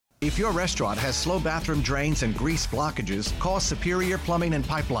If your restaurant has slow bathroom drains and grease blockages, call Superior Plumbing and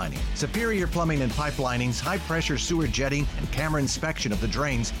Pipelining. Superior Plumbing and Pipelining's high-pressure sewer jetting and camera inspection of the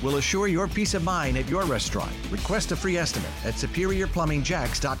drains will assure your peace of mind at your restaurant. Request a free estimate at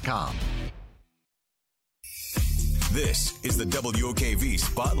SuperiorPlumbingJacks.com. This is the WOKV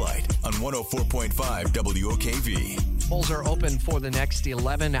Spotlight on 104.5 WOKV. Polls are open for the next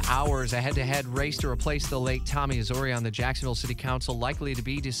 11 hours. A head-to-head race to replace the late Tommy Azori on the Jacksonville City Council likely to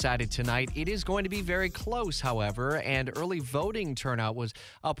be decided tonight. It is going to be very close, however, and early voting turnout was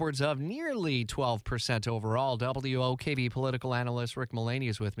upwards of nearly 12% overall. WOKV political analyst Rick Mullaney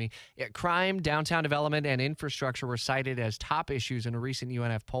is with me. Crime, downtown development, and infrastructure were cited as top issues in a recent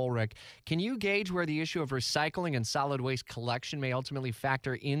UNF poll, Rick. Can you gauge where the issue of recycling and solid waste collection may ultimately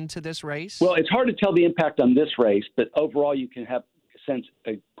factor into this race? Well, it's hard to tell the impact on this race, but overall you can sense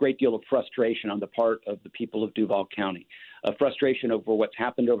a great deal of frustration on the part of the people of Duval County. A frustration over what's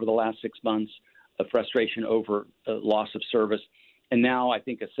happened over the last 6 months, a frustration over loss of service, and now I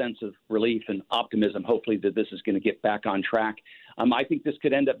think a sense of relief and optimism, hopefully, that this is going to get back on track. I think this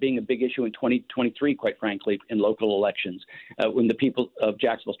could end up being a big issue in 2023, quite frankly, in local elections, when the people of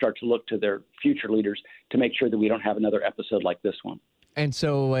Jacksonville start to look to their future leaders to make sure that we don't have another episode like this one. And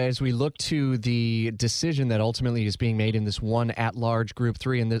so as we look to the decision that ultimately is being made in this one at-large Group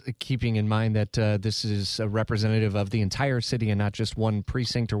 3, and keeping in mind that this is a representative of the entire city and not just one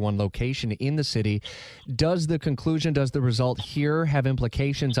precinct or one location in the city, does the result here have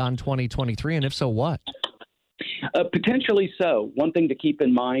implications on 2023? And if so, what? Potentially so. One thing to keep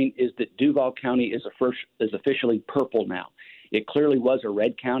in mind is that Duval County is officially purple now. It clearly was a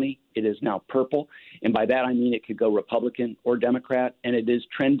red county. It is now purple. And by that, I mean it could go Republican or Democrat, and it is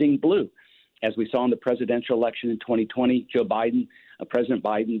trending blue. As we saw in the presidential election in 2020, President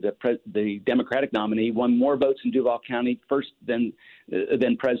Biden, the Democratic nominee, won more votes in Duval County first than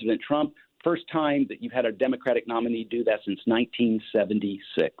President Trump. First time that you've had a Democratic nominee do that since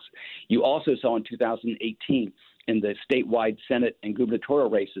 1976. You also saw in 2018 in the statewide Senate and gubernatorial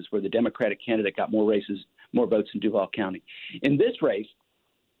races where the Democratic candidate got more votes in Duval County. In this race,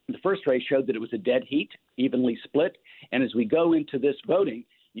 the first race showed that it was a dead heat, evenly split. And as we go into this voting,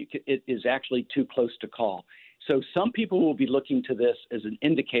 it is actually too close to call. So some people will be looking to this as an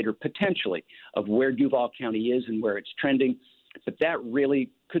indicator potentially of where Duval County is and where it's trending. But that really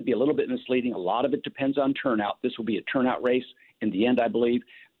could be a little bit misleading. A lot of it depends on turnout. This will be a turnout race in the end, I believe.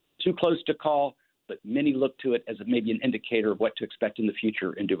 Too close to call, but many look to it as maybe an indicator of what to expect in the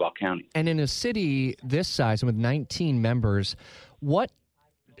future in Duval County. And in a city this size and with 19 members, what,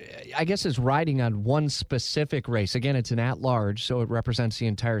 I guess, is riding on one specific race? Again, it's an at-large, so it represents the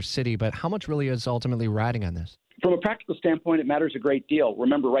entire city, but how much really is ultimately riding on this? From a practical standpoint, it matters a great deal.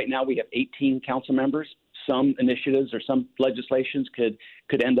 Remember, right now we have 18 council members. Some initiatives or some legislations could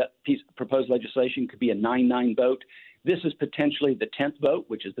end up, proposed legislation could be a 9-9 vote. This is potentially the 10th vote,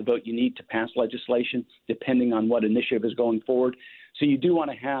 which is the vote you need to pass legislation, depending on what initiative is going forward. So you do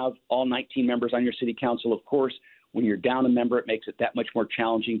want to have all 19 members on your city council, of course. When you're down a member, it makes it that much more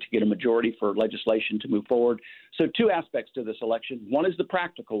challenging to get a majority for legislation to move forward. So two aspects to this election. One is the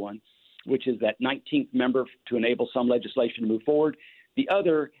practical one, which is that 19th member to enable some legislation to move forward. The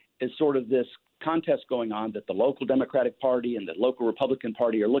other is sort of this contest going on that the local Democratic Party and the local Republican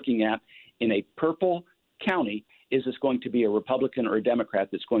Party are looking at in a purple county. Is this going to be a Republican or a Democrat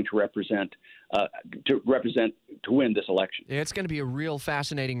that's going to represent to win this election? It's going to be a real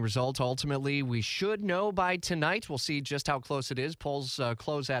fascinating result. Ultimately, we should know by tonight. We'll see just how close it is. Polls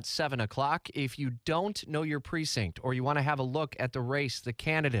close at 7 o'clock. If you don't know your precinct or you want to have a look at the race, the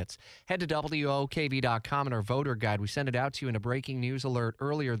candidates, head to WOKV.com and our voter guide. We sent it out to you in a breaking news alert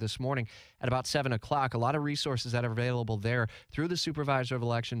earlier this morning at about 7 o'clock. A lot of resources that are available there through the Supervisor of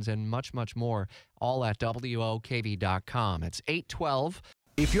Elections and much, much more, all at WOKV.com. It's 8:12.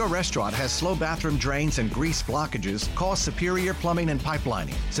 If your restaurant has slow bathroom drains and grease blockages, call Superior Plumbing and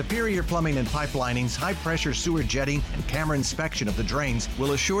Pipelining. Superior Plumbing and Pipelining's high-pressure sewer jetting and camera inspection of the drains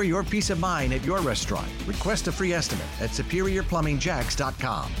will assure your peace of mind at your restaurant. Request a free estimate at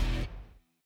SuperiorPlumbingJacks.com.